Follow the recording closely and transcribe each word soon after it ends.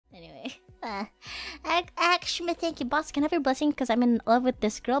Actually, thank you, boss. Can I have your blessing? Because I'm in love with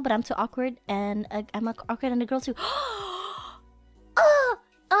this girl, but I'm too awkward, and I'm awkward, and the girl too.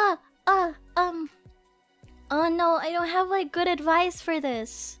 Oh no, I don't have like good advice for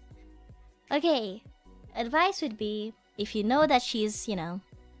this. Okay, advice would be if you know that she's,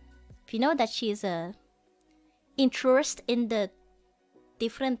 if you know that she's interest in the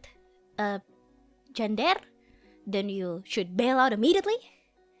different gender, then you should bail out immediately.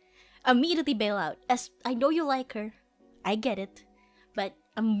 Immediately bail out. As I know you like her, I get it, but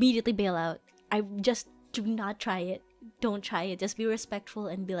immediately bail out. I just do not try it. Don't try it. Just be respectful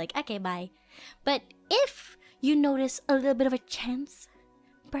and be like, okay, bye. But if you notice a little bit of a chance,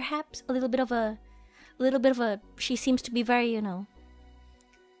 perhaps a little bit of a, she seems to be very,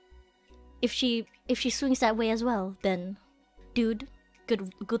 if she swings that way as well, then, dude,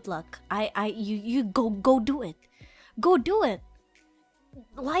 good luck. You go do it. Go do it.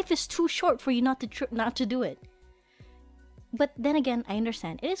 Life is too short for you not to do it. But then again, I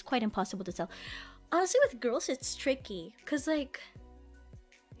understand it is quite impossible to tell. Honestly, with girls, it's tricky because like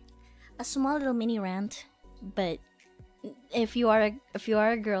a small little mini rant. But if you are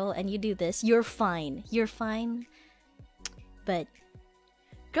a girl and you do this, you're fine. You're fine. But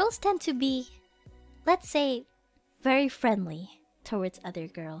girls tend to be, let's say, very friendly towards other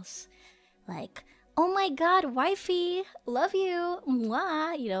girls, like, oh my god, wifey, love you,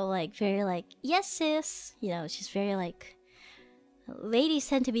 mwah, like very like, yes sis, she's very like, ladies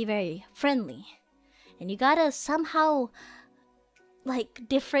tend to be very friendly, and you gotta somehow like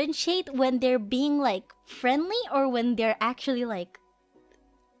differentiate when they're being like friendly or when they're actually like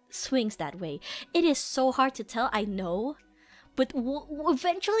swings that way. It is so hard to tell, I know, but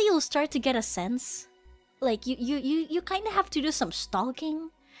eventually you'll start to get a sense. Like you kind of have to do some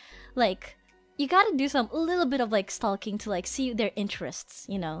stalking, like you gotta do a little bit of like stalking to like see their interests,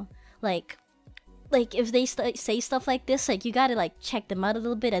 like if they say stuff like this, like you gotta like check them out a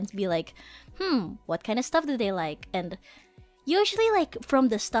little bit and be like, what kind of stuff do they like? And usually like from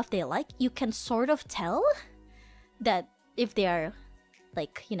the stuff they like, you can sort of tell that if they are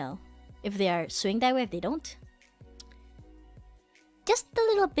like, if they are swing that way, if they don't. Just a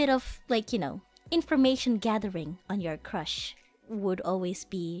little bit of like, information gathering on your crush would always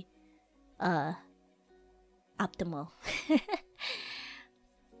be optimal.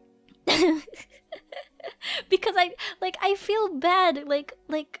 Because I feel bad, like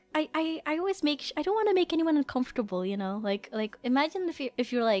I always I don't want to make anyone uncomfortable, like imagine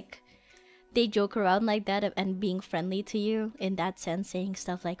if you're like, they joke around like that and being friendly to you in that sense, saying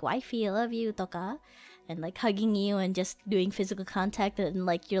stuff like wifey, I love you, toka, and like hugging you and just doing physical contact, and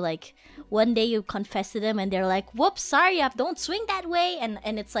like you're like, one day you confess to them and they're like, whoops, sorry, don't swing that way, and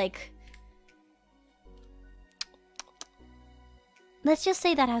it's like, let's just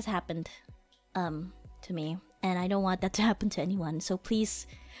say that has happened to me, and I don't want that to happen to anyone. So please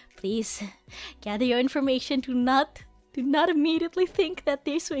gather your information. Do not immediately think that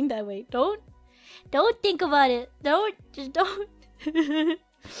they swing that way. Don't think about it. Don't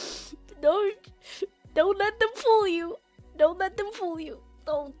let them fool you. Don't let them fool you.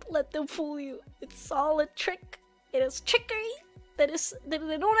 Don't let them fool you. It's all a trick. It is trickery. They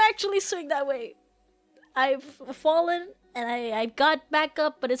don't actually swing that way. I've fallen and I got back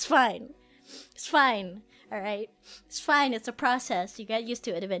up, but it's fine. It's fine. Alright? It's fine. It's a process. You get used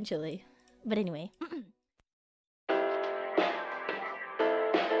to it eventually. But anyway.